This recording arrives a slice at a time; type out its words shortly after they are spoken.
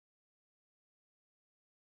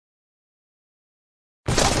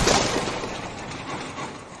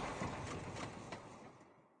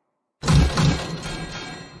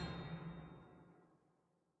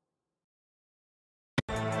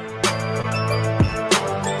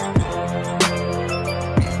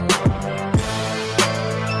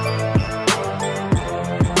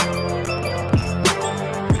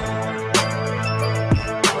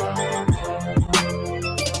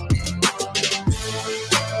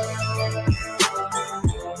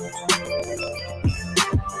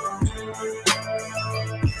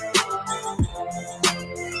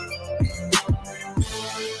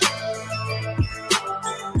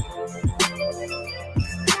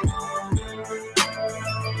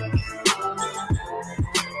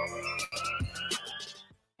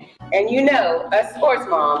And you know, us sports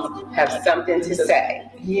moms have something to say.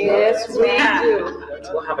 Yes, we do.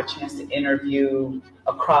 We'll have a chance to interview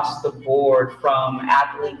across the board, from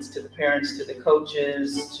athletes to the parents to the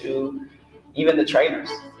coaches to even the trainers.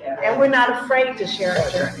 And we're not afraid to share our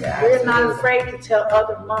journey. We're not afraid to tell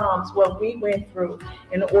other moms what we went through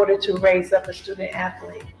in order to raise up a student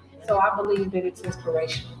athlete. So I believe that it's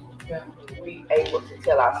inspirational. We able to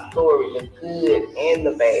tell our story, the good and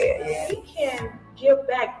the bad. We can give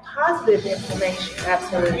back positive information.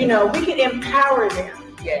 Absolutely. You know, we can empower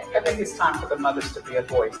them. Yes, I think it's time for the mothers to be a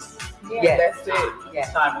voice. Yes. That's it.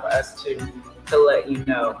 It's time for us to let you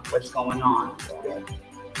know what's going on.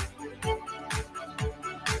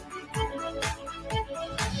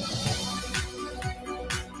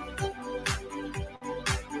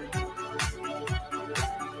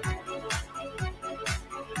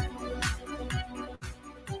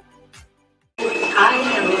 I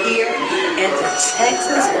am here at the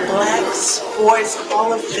Texas Black Sports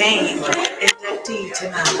Hall of Fame inductee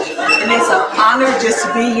tonight. And it's an honor just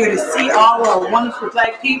to be here to see all our wonderful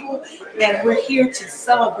Black people, and we're here to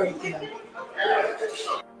celebrate them.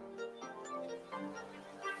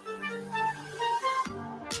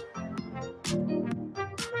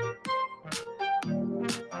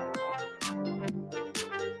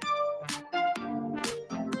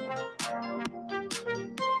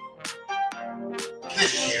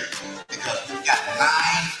 This year, because we've got 9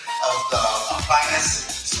 of the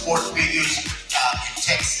finest sports figures in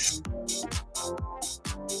Texas.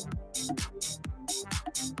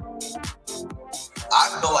 I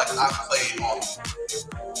feel like I've played on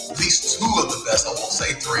at least 2 of the best. I won't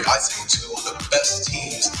say 3. I say 2 of the best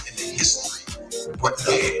teams in the history of the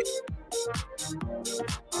game.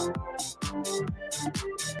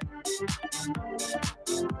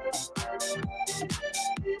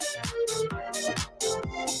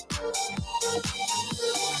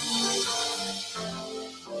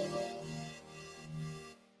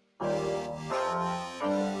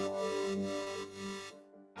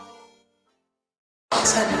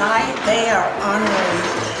 Tonight, they are honoring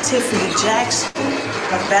Tiffany Jackson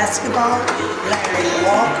of basketball, Larry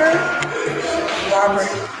Walker,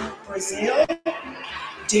 Robert Brazil,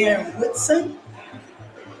 Darren Woodson,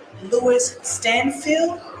 Louis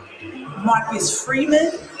Stanfield, Marcus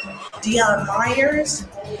Freeman, Deion Myers,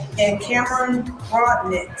 and Cameron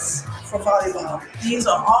Rodnitz for volleyball. These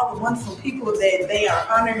are all the wonderful people that they are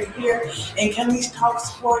honored here. And Can We Talk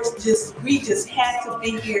Sports? We just had to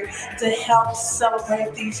be here to help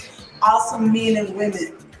celebrate these awesome men and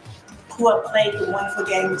women who have played the wonderful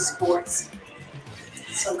game of sports.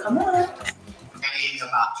 So come on. Named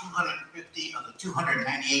about 250 of the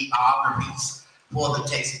 298 biographies for the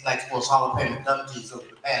Texas Black Sports Hall of Fame inductees over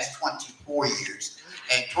the past 24 years.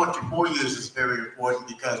 And 24 years is very important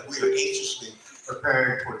because we are anxiously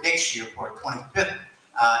preparing for next year for our 25th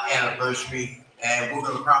anniversary. And we're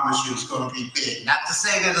going to promise you it's going to be big. Not to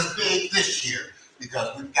say that it's big this year,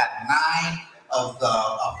 because we've got 9 of the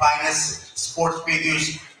finest sports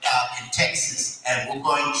figures in Texas. And we're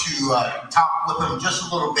going to talk with them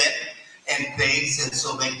just a little bit and things, and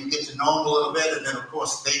so they can get to know them a little bit. And then, of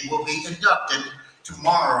course, they will be inducted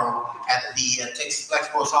tomorrow at the Texas Black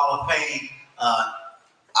Sports Hall of Fame.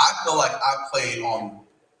 I feel like I've played on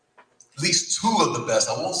at least 2 of the best.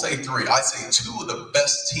 I won't say 3. I say 2 of the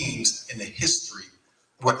best teams in the history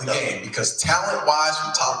of the game, because talent-wise,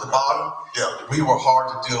 from top to bottom, we were hard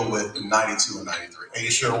to deal with in '92 and '93. And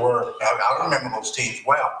you sure were. I remember those teams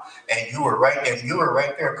well, and you were right. And you were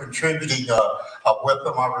right there contributing with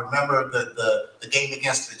them. I remember the game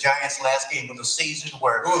against the Giants, last game of the season,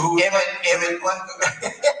 where Emmett.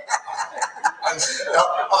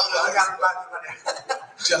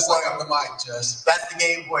 Just like on the mic, Jess. That's the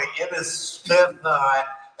game where Emmett Smith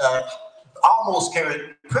almost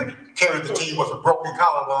carried the team with a broken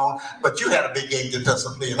collarbone, but you had a big game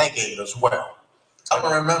defensively in that game as well. I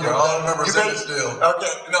don't remember. I remember Simmons deal.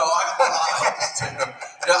 Okay. No, I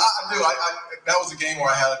do. That was a game where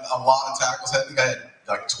I had a lot of tackles. I think I had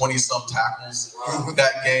like 20-some tackles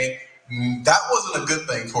that game. That wasn't a good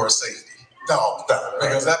thing for a safety. No,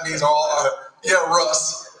 because that means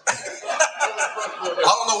Russ. I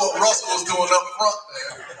don't know what Russell was doing up front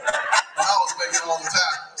there, but I was making all the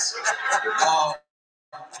tackles.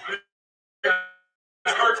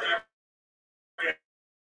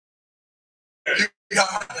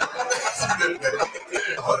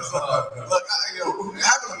 Look,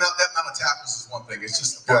 having that amount of tackles is one thing. It's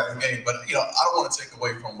just a part of the game. But, I don't want to take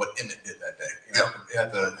away from what Emmett did that day. He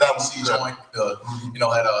had the AMC joint,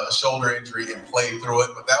 had a shoulder injury and played through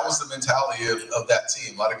it. But that was the mentality of that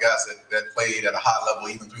team. A lot of guys that played at a high level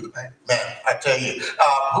even through the pain. Man, I tell you,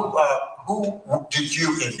 who did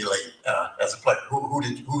you emulate as a player? Who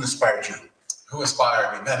inspired you? Who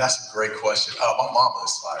inspired me? Man, that's a great question. My mama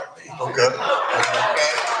inspired me. Okay.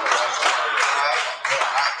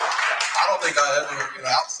 I don't think I ever,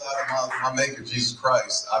 outside of my maker, Jesus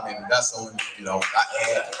Christ, I mean, that's the only,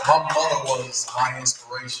 my mother was my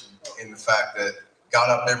inspiration in the fact that got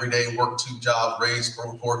up every day, worked 2 jobs, raised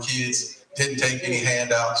 4 kids, didn't take any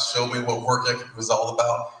handouts, showed me what work ethic was all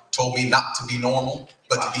about, told me not to be normal,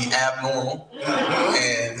 but to be abnormal.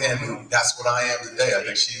 And that's what I am today. I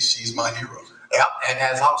think she's my hero. Yep, and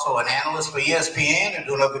as also an analyst for ESPN and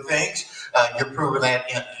doing other things, you're proving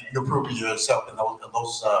yourself in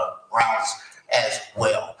those rounds as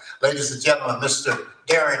well. Ladies and gentlemen, Mr.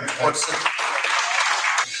 Darren Woodson.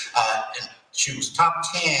 She was top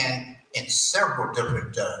 10 in several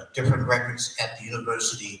different records at the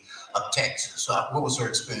University of Texas. What was her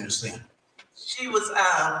experience then? She was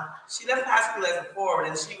she left high school as a forward,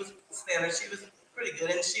 and she was standard. She was pretty good,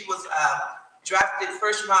 and she was drafted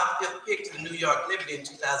first round 5th pick to the New York Liberty in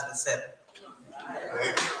 2007.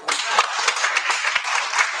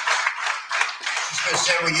 She spent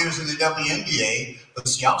several years in the WNBA, but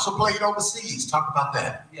she also played overseas. Talk about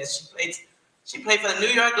that. Yes, she played for the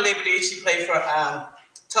New York Liberty. She played for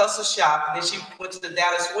Tulsa Shock, and then she went to the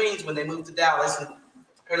Dallas Wings when they moved to Dallas. And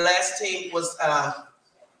her last team was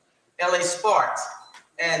LA Sparks,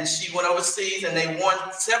 and she went overseas, and they won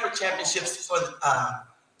several championships for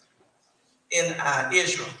in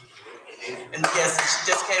Israel. And yes,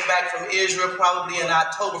 she just came back from Israel probably in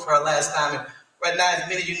October for her last time. And right now, as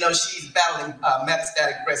many of you know, she's battling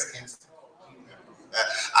metastatic breast cancer.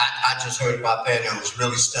 I just heard about that, and it was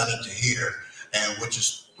really stunning to hear, and which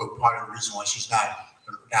is part of the reason why she's not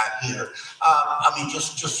here. I mean,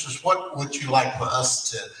 just what would you like for us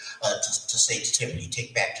to say to Tiffany?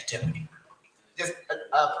 Take back to Tiffany. Just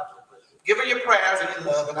give her your prayers and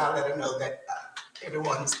your love, and I'll let her know that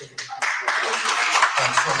everyone's thinking about it.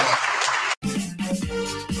 Thanks so much.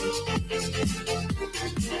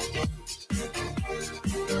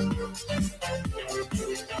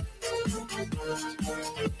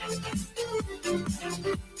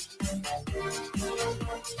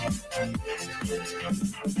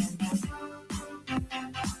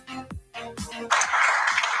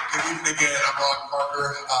 Good evening again. I'm Ron Parker.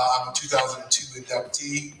 I'm a 2002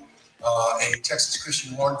 inductee, a Texas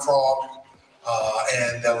Christian Horned Frog,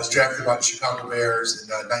 and was drafted by the Chicago Bears in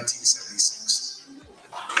 1976.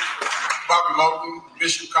 Bobby Moulton,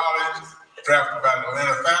 Bishop College, drafted by the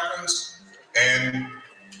Atlanta Falcons, and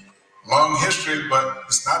long history, but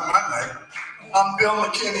it's not my night. I'm Bill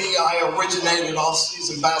McKinney. I originated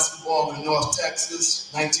all-season basketball in North Texas,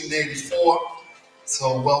 1984.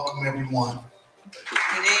 So welcome, everyone.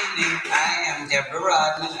 Good evening. I am Deborah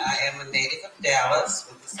Rodman. I am a native of Dallas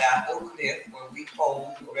with the South Oak Cliff, where we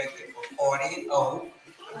hold the record for 40-0.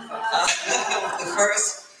 The first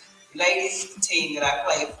ladies team that I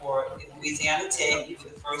played for in Louisiana Tech, we were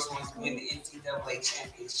the first ones to win the NCAA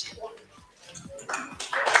championship.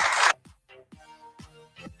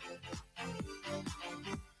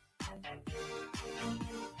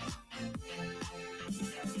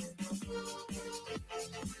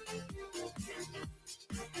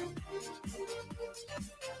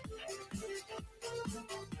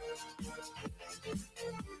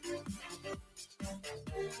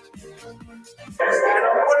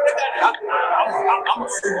 I'm a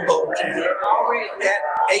Super Bowl champion at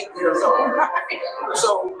 8 years old. So,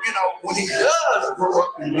 when he does grow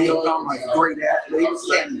up and become a great athlete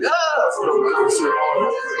and does go to the Super Bowl,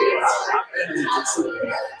 I've been to the Super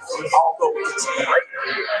Bowl. Although it's great,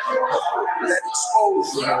 that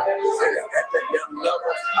exposure at that young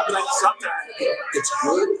level, I think sometimes it's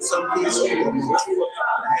good. Some people mature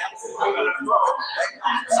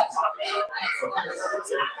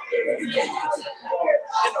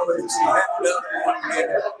it's wrapped up.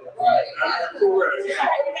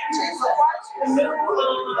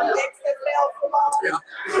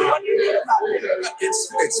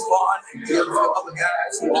 It's fun and good for other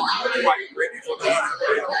guys who aren't quite ready for the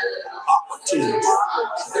NFL opportunity.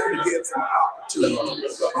 They give them opportunity.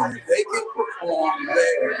 And if they can perform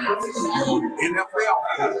there,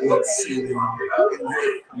 NFL will see them.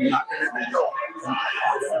 I'm not going to go.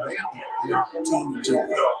 The opportunity to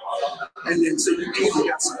go. And then so you even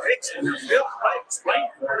got some extra NFL players playing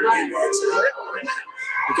in the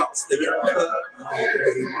because they got cut.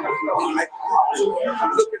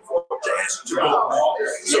 I'm looking for a chance to go.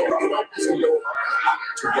 So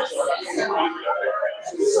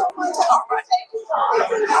all right.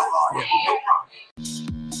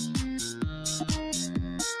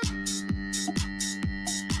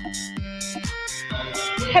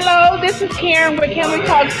 Hello, this is Karen with Can We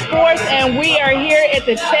Talk Sports, and we are here at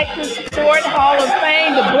the Texas Sport Hall of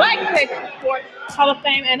Fame, the Black Texas Sport Hall of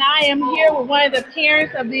Fame, and I am here with one of the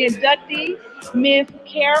parents of the inductee, Miss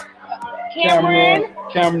Cameron.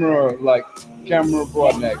 Cameron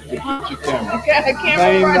Broadnack, the picture Cameron.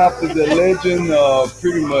 Cameron Named after the legend,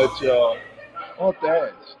 pretty much, Arthur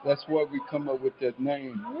Ashe. That's why we come up with that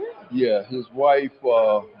name. Yeah, his wife,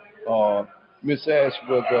 Miss Ashe,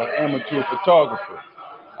 was an amateur photographer.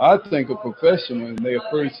 I think a professional, and their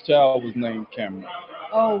first child was named Cameron.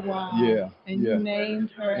 Oh, wow. Yeah. And you named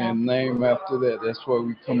her and name after that. That's why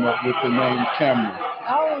we come up with the name Cameron.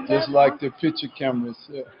 Oh, just like the picture camera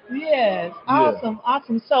said. Yes, awesome.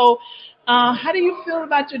 So, how do you feel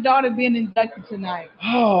about your daughter being inducted tonight?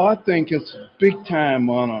 Oh, I think it's a big time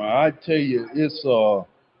honor. I tell you, it's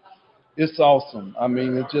awesome. I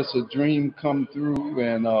mean, it's just a dream come through,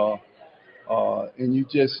 and you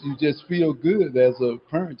just feel good as a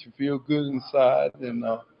parent. You feel good inside, and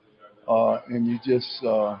you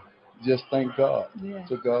just thank God. Yeah.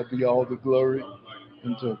 To God be all the glory,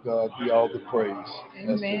 and to God be all the praise. Amen.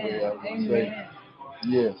 That's the way I would say.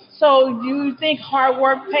 Yes. So you think hard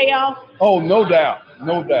work pay off? Oh, no doubt.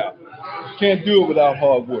 Can't do it without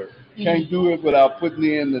hard work. Can't do it without putting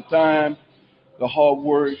in the time, the hard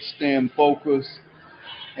work, staying focused,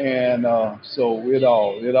 and so it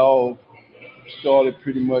all started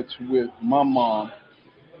pretty much with my mom,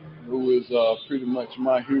 who was pretty much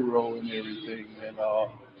my hero and everything, and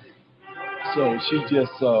so she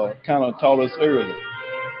just kind of taught us early,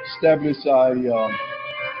 established our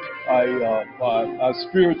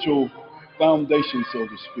spiritual foundation, so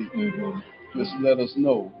to speak. Just let us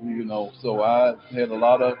know, So I had a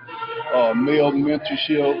lot of male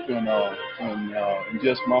mentorship, and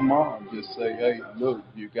just my mom just say, hey, look,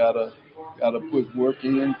 you gotta put work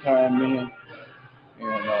in, time in,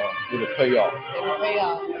 and it'll pay off.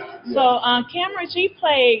 Yeah. So Cameron, she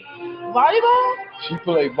played volleyball? She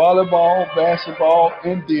played volleyball, basketball,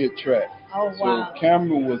 and did track. Oh, wow. So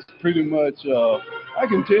Cameron was pretty much, I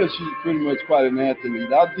can tell she's pretty much quite an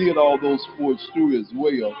athlete. I did all those sports too as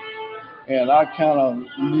well. And I kind of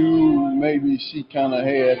knew maybe she kind of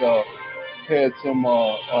had some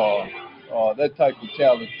that type of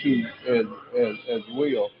talent too as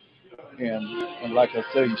well. And like I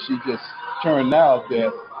say, she just turned out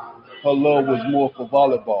that her love was more for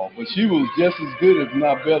volleyball, but she was just as good, if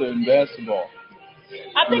not better, in basketball.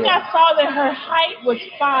 I think I saw that her height was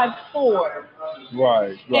 5'4".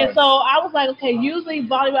 Right. And so I was like, okay, usually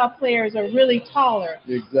volleyball players are really taller.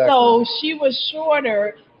 Exactly. So she was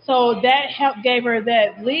shorter. So that gave her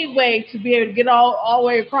that leeway to be able to get all the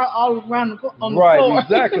way across, all around on the floor. Right,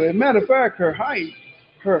 exactly. As a matter of fact, her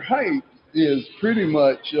height is pretty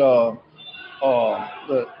much a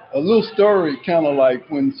little story, kind of like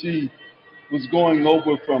when she was going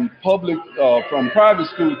over from private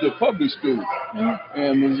school to public school,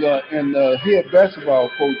 and was and the head basketball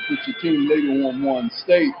coach, which the team later won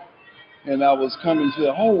state. And I was coming, she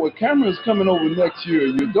said, "Oh, well, Cameron's coming over next year,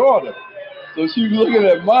 your daughter." So she was looking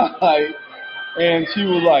at my height, and she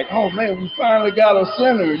was like, "Oh man, we finally got a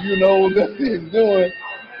center, that he's doing."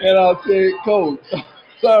 And I said, "Coach,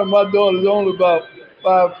 sorry, my daughter's only about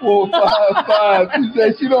 5'4", 5'5". She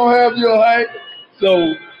said she don't have your height."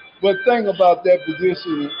 So, but thing about that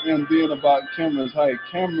position and then about Cameron's height,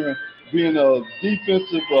 Cameron being a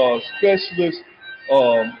defensive specialist,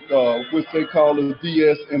 which they call a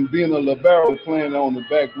DS, and being a libero playing on the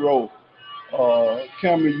back row.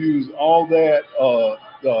 Cameron used all that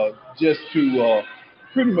just to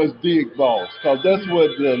pretty much dig balls, because that's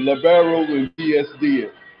what the libero and DS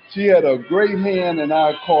did. She had a great hand and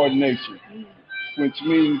eye coordination, which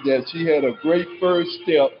means that she had a great first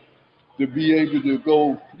step to be able to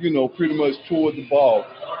go, pretty much toward the ball.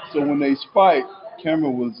 So when they spiked,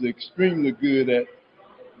 Cameron was extremely good at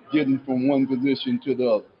getting from one position to the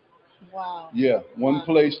other. Wow. Yeah, one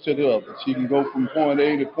place to the other. She can go from point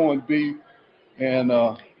A to point B, and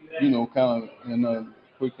kind of in a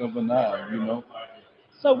quick of an eye,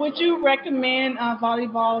 So would you recommend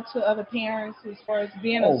volleyball to other parents as far as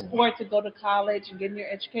being a sport to go to college and getting your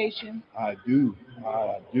education? I do.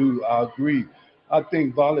 I agree. I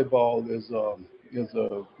think volleyball is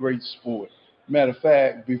a great sport. Matter of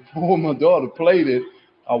fact, before my daughter played it,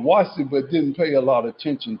 I watched it but didn't pay a lot of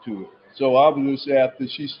attention to it. So obviously after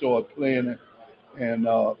she started playing it and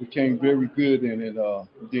became very good in it,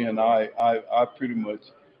 then I pretty much,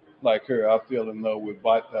 like her, I fell in love with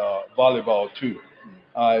volleyball too.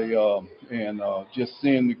 Just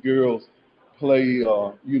seeing the girls play,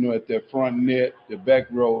 at their front net, the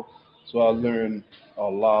back row, so I learned a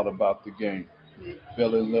lot about the game.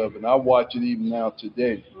 fell in love, and I watch it even now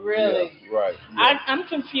today. Really? Yeah, right. Yeah. I'm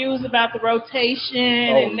confused about the rotation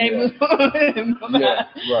and they yeah. move. Yeah,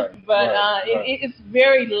 right. But right. it's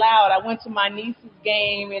very loud. I went to my niece's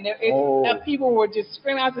game and people were just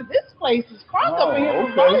screaming. I said, "This place is crunk over here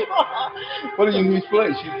for volleyball." What do your niece play?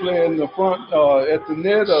 She play in the front at the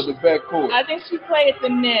net or the back court? I think she played at the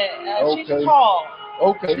net. She's Okay. tall.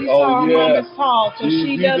 Okay. She's tall. Yeah. Mom is tall, so she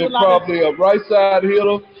She's does either a lot probably a right side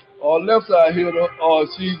hitter or left side hitter, or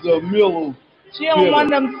she's a middle. She on one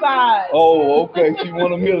of them sides. Oh, okay. She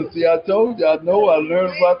want a middle. See, I told you. I know. I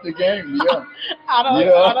learned about the game. Yeah. I don't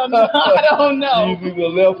know. I don't know. She's either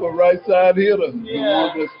left or right side hitter. Yeah. The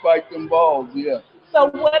one that spike them balls. Yeah. So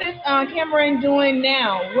what is Cameron doing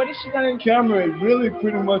now? What is she going to do? Cameron really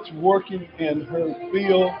pretty much working in her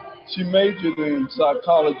field. She majored in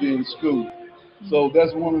psychology in school. So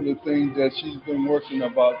that's one of the things that she's been working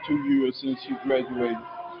about 2 years since she graduated,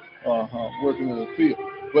 working in the field.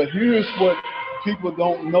 But here's what people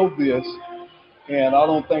don't know this, and I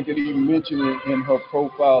don't think it even mentioned it in her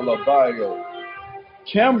profile or bio.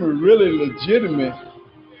 Cameron really legitimate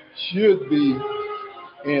should be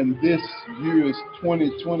in this year's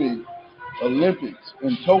 2020 Olympics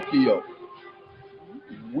in Tokyo.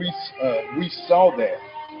 We saw that.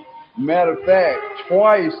 Matter of fact,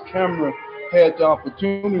 twice Cameron had the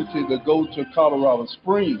opportunity to go to Colorado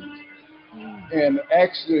Springs and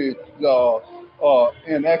actually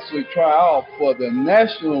try out for the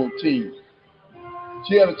national team.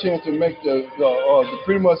 She had a chance to make the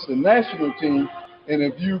pretty much the national team, and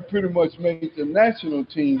if you pretty much make the national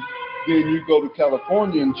team, then you go to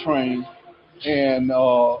California and train, and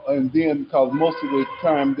then because most of the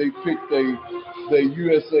time they pick the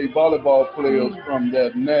USA volleyball players from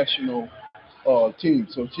that national team.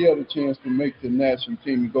 So she had a chance to make the national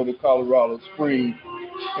team and go to Colorado Springs,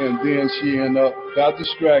 and then she got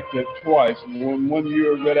distracted twice, one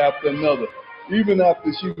year right after another. Even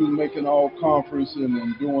after she was making all conference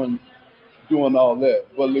and doing all that.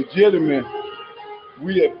 But legitimate,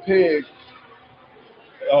 we had pegged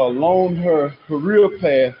along her career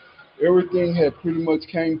path, everything had pretty much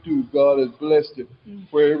came through. God has blessed it,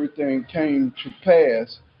 where everything came to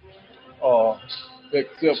pass,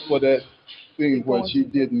 except for that thing where she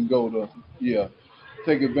didn't go to,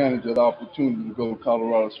 take advantage of the opportunity to go to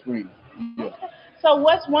Colorado Springs. Yeah. So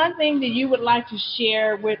what's one thing that you would like to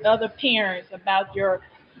share with other parents about your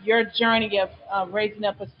journey of raising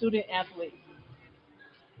up a student athlete?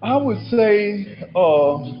 I would say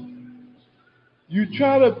you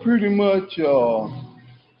try to pretty much,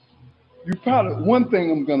 one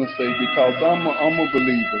thing I'm going to say, because I'm a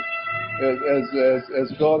believer,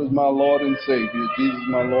 as God is my Lord and Savior, Jesus is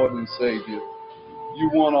my Lord and Savior, you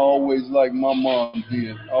want to always, like my mom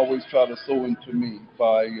did, always try to sow into me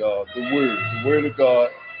by the word of God,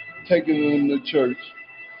 taking them to church,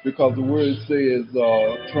 because the word says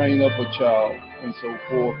train up a child and so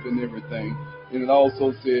forth and everything. And it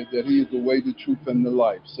also said that he is the way, the truth, and the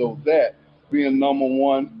life. So that being number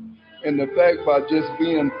one, and the fact by just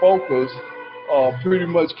being focused, pretty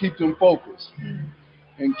much keep them focused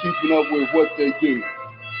and keeping up with what they do,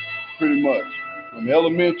 pretty much. From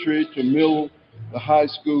elementary to middle, the high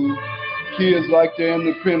school, kids like their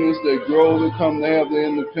independence, they grow to come to have their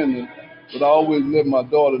independence, but I always let my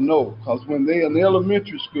daughter know, because when they're in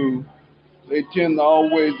elementary school, they tend to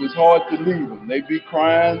always, it's hard to leave them. They be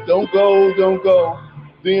crying, don't go, don't go.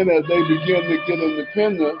 Then as they begin to get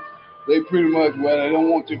independent, they pretty much, they don't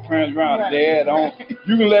want your friends around. Dad,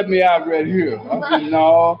 you can let me out right here. I said,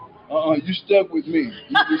 no, you stuck with me.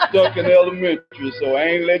 You stuck in elementary, so I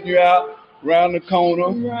ain't letting you out around the corner.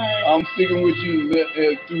 Right. I'm sticking with you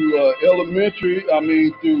through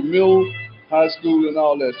through middle, high school, and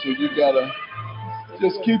all that. So you gotta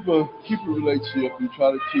just keep a relationship and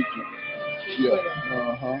try to keep it.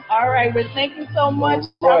 Yeah. All right. Well, thank you so much.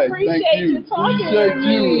 Right. I appreciate you talking with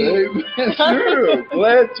me. Amen. Sure.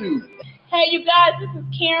 Glad to. Hey, you guys. This is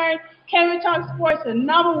Karen. Karen Talk Sports, the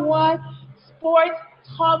 #1 sports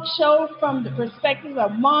talk show from the perspective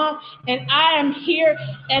of mom, and I am here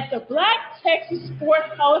at the Black Texas Sports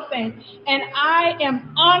Hall of Fame, and I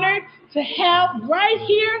am honored to have right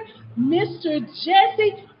here Mr.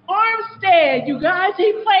 Jesse Armstead. You guys,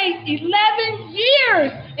 he played 11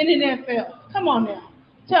 years in the NFL. Come on now,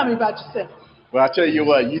 tell me about yourself. Well, I tell you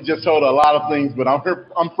what, you just told a lot of things, but I'm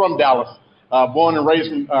from Dallas, born and raised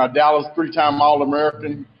from Dallas, 3-time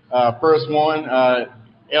All-American, first one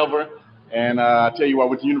ever. And I tell you what,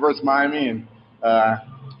 with the University of Miami, and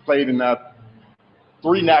played in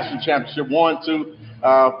 3 national championships, 1, 2.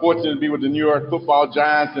 Fortunate to be with the New York Football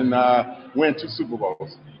Giants and win 2 Super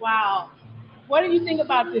Bowls. Wow. What do you think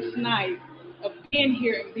about this night? of being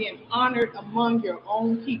here and being honored among your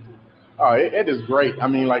own people? Oh, it is great. I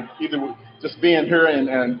mean, like either just being here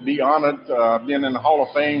and be honored, being in the Hall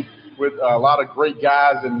of Fame with a lot of great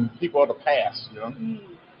guys and people of the past, you know.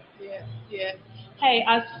 Yes, yes. Hey,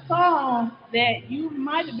 I saw that you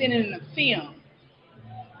might have been in a film.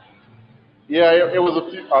 Yeah, it was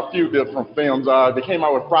a few different films. They came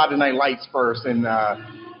out with Friday Night Lights first, and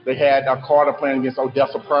they had Carter playing against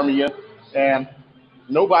Odessa Permia, and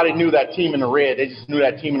nobody knew that team in the red. They just knew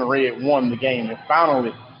that team in the red won the game. And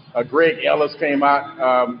finally, Greg Ellis came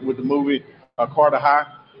out with the movie Carter High,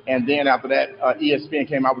 and then after that, ESPN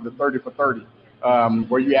came out with the 30 for 30,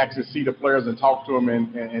 where you actually see the players and talk to them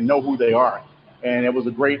and know who they are. And it was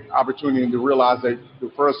a great opportunity to realize that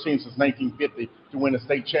the first team since 1950 to win a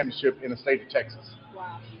state championship in the state of Texas.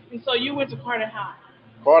 Wow. And so you went to Carter High.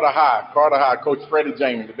 Carter High, Coach Freddie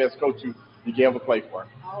James, the best coach you can ever play for.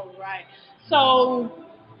 All right. So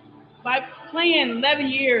by playing 11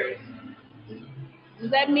 years, does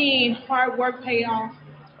that mean hard work paid off?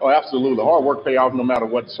 Oh, absolutely. Hard work pay off no matter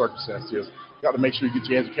what the circumstance is. You got to make sure you get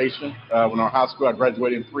your education. When I was in high school, I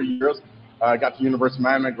graduated in 3 years. I got to University of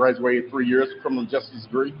Miami, graduated 3 years, criminal justice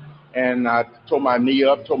degree. And I tore my knee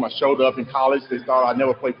up, tore my shoulder up in college. They thought I'd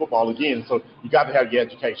never play football again. So you got to have your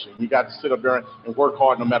education. You got to sit up there and work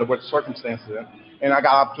hard no matter what the circumstances are. And I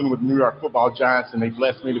got an opportunity with the New York Football Giants, and they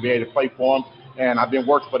blessed me to be able to play for them. And I've been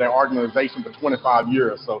working for that organization for 25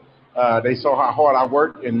 years. So they saw how hard I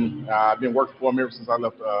worked, and I've been working for them ever since I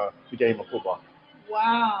left the game of football.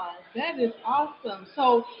 Wow, that is awesome.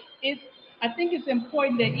 So I think it's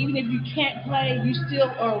important that even if you can't play, you still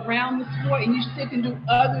are around the sport and you still can do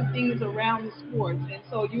other things around the sport. And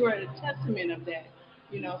so you are a testament of that,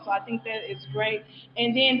 you know. So I think that is great.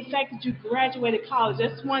 And then the fact that you graduated college,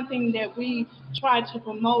 that's one thing that we try to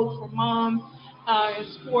promote for moms in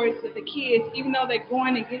sports, that the kids, even though they're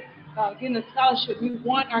going and getting a scholarship, we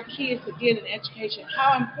want our kids to get an education.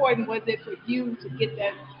 How important was it for you to get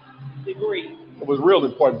that degree? It was real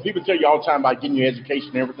important. People tell you all the time about getting your education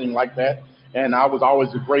and everything like that. And I was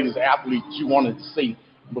always the greatest athlete you wanted to see.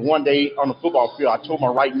 But one day on the football field, I tore my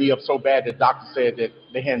right knee up so bad that the doctor said that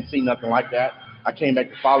they hadn't seen nothing like that. I came back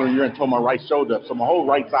the following year and tore my right shoulder up. So my whole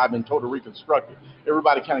right side had been totally reconstructed.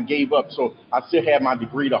 Everybody kind of gave up. So I still had my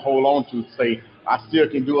degree to hold on to say I still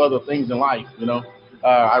can do other things in life, you know.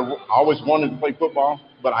 I always wanted to play football,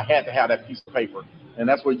 but I had to have that piece of paper. And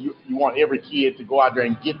that's what you want every kid to go out there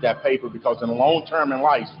and get that paper, because in the long term in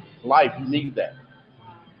life, you need that.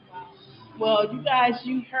 Well, you guys,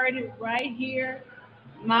 you heard it right here.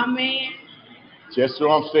 My man. Jesse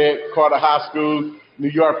Armstead, Carter High School, New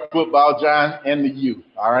York Football Giants, and the U,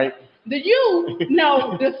 all right? The U?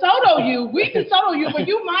 No, the Soto U. We the Soto U, but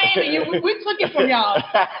you Miami U. We took it from y'all.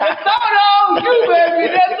 The Soto U,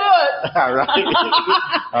 baby. That's us. All right.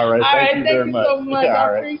 All right. All Thank you very much. So much.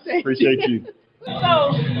 Yeah, I appreciate you.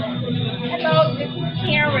 So, hello, this is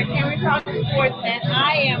Karen with Karen Talk Sports, and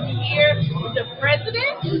I am here with the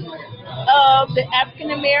president of the African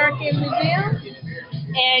American Museum,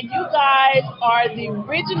 and you guys are the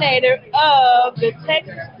originator of the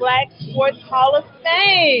Texas Black Sports Hall of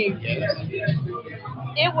Fame.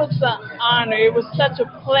 It was an honor. It was such a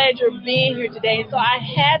pleasure being here today. So I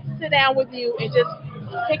had to sit down with you and just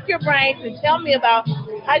pick your brains and tell me about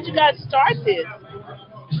how did you guys start this?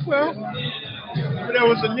 Well, there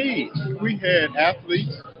was a need. We had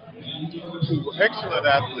athletes who were excellent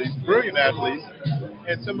athletes, brilliant athletes,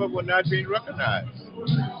 and some of them were not being recognized.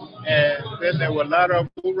 And then there were a lot of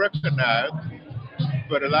who recognized,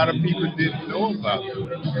 but a lot of people didn't know about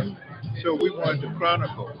them. So we wanted to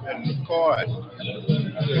chronicle and record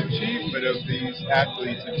the achievement of these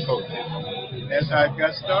athletes and coaches. And that's how it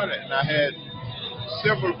got started. And I had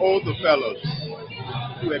several older fellows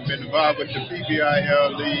who had been involved with the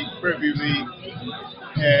PBIL League, Privy League,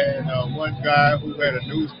 and one guy who had a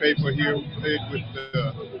newspaper here who played with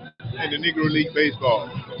in the Negro League Baseball.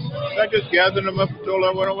 So I just gathered them up and told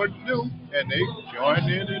them what I wanted to do, and they joined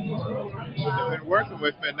in and been working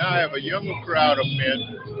with me. Now I have a younger crowd of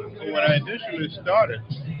men who, when I initially started,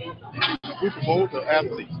 a group of older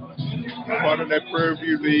athletes, part of that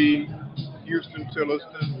Prairie League, Houston,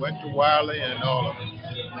 Tilliston, went to Wiley, and all of them.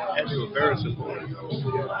 And they were very supportive.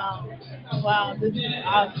 Wow, this is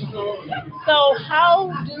awesome. So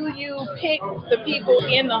how do you pick the people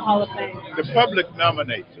in the Hall of Fame? The public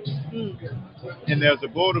nominates them. And there's a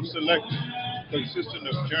board of selectors consisting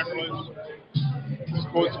of journalists,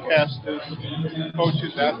 sportscasters,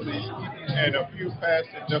 coaches, athletes, and a few past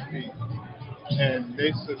inductees. And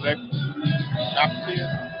they select top 10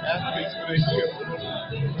 athletes for their trip.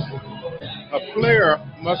 A player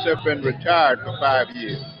must have been retired for 5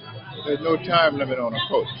 years. There's no time limit on a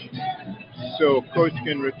coach. so coach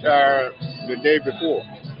can retire the day before,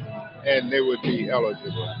 and they would be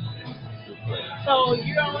eligible to play. So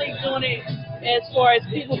you're only doing it as far as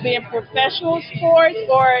people being professional sports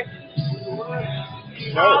or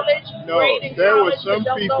college? No, there were some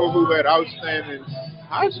people who had outstanding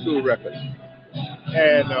high school records,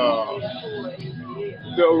 and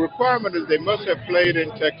the requirement is they must have played in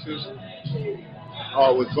Texas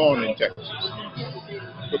or was born in Texas.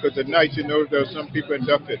 Because at night, you know, there are some people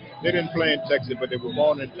inducted. They didn't play in Texas, but they were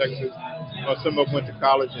born in Texas, or some of them went to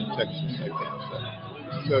college in Texas. That kind of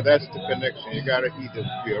stuff. So that's the connection. You got to either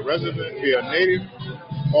be a resident, be a native,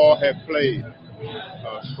 or have played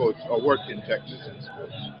sports or worked in Texas in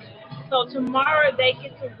sports. So tomorrow they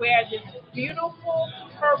get to wear this beautiful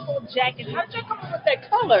purple jacket. How did you come up with that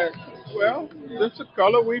color? Well, that's a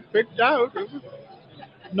color we picked out. It was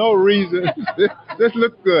no reason. This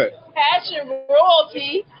looked good. Passion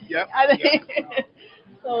royalty. Yep.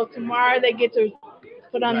 So tomorrow they get to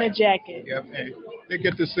put on their jacket. Yep. And they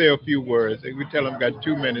get to say a few words. We tell them got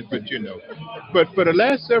 2 minutes, but you know. But for the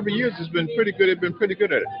last several years, it's been pretty good. They've been pretty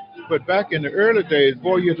good at it. But back in the early days,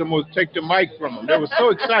 boy, you used to almost take the mic from them. They were so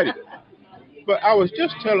excited. But I was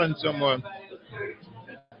just telling someone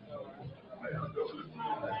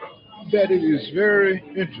that it is very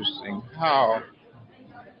interesting how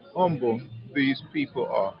humble these people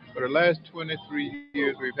are. For the last 23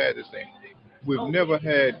 years, we've had the same. We've never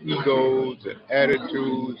had egos and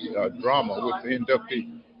attitudes, drama with the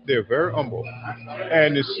inductee. They're very humble.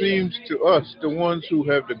 And it seems to us, the ones who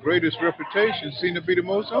have the greatest reputation seem to be the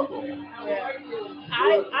most humble.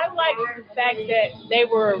 I like the fact that they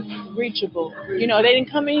were reachable. You know, they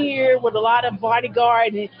didn't come in here with a lot of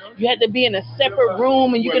bodyguard, and you had to be in a separate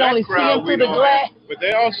room, and you could only see them through the glass. But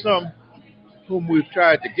there are some whom we've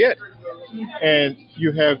tried to get, and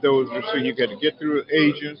you have those, so you got to get through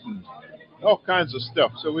agents and all kinds of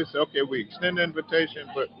stuff. So we say, okay, we extend the invitation,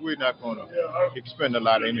 but we're not going to expend a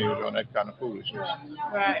lot of energy on that kind of foolishness.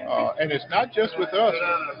 Right. And it's not just with us.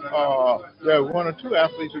 There are one or two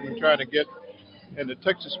athletes who've been trying to get, and the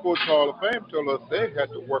Texas Sports Hall of Fame told us they had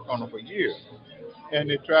to work on them for years. And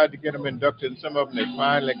they tried to get them inducted, and some of them they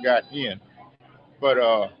finally got in. But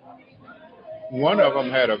one of them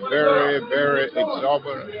had a very, very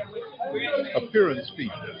exorbitant appearance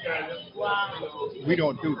fee. We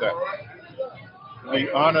don't do that.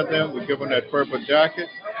 We honor them. We give them that purple jacket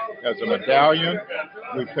as a medallion.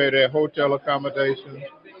 We pay their hotel accommodations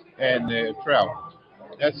and their travel.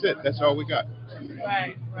 That's it. That's all we got.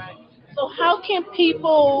 Right, right. So how can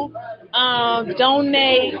people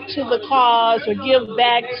donate to the cause or give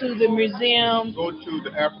back to the museum? Go to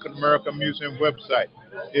the African American Museum website.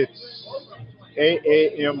 It's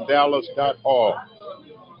aamdallas.org.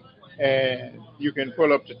 And you can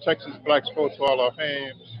pull up the Texas Black Sports Hall of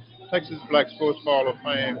Fame, Texas Black Sports Hall of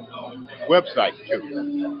Fame website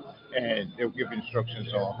too. And they'll give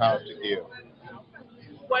instructions on how to give.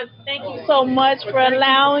 Well, thank you so much for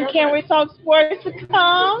allowing Can We Talk Sports to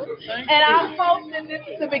come. And I hope that this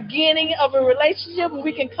is the beginning of a relationship where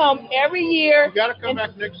we can come every year. You got to come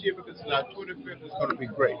back next year because it's our 25th. It's going to be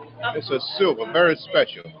great. It's a silver, very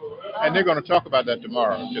special. And they're going to talk about that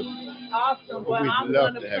tomorrow too. Awesome. Well, I'm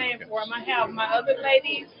going to plan for them. I have my other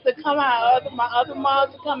ladies to come out, my other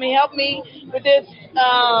moms to come and help me with this.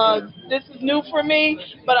 This is new for me,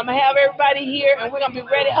 but I'm going to have everybody here and we're going to be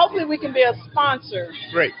ready. Hopefully we can be a sponsor.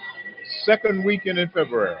 Great. Second weekend in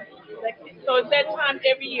February. So it's that time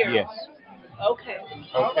every year? Yes. Okay.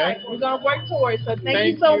 All right. We're going to work towards it. So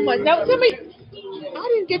thank you so much. Now tell me, I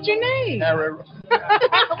didn't get your name. Harry. We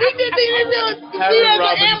didn't even know you as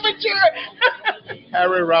an amateur.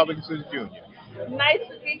 Harry Robinson Jr. Nice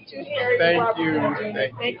to meet you, Harry Robinson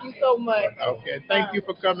Jr. Thank you so much. Okay. Thank you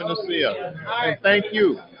for coming to see us. All right. And thank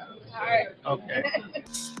you. All right. Okay.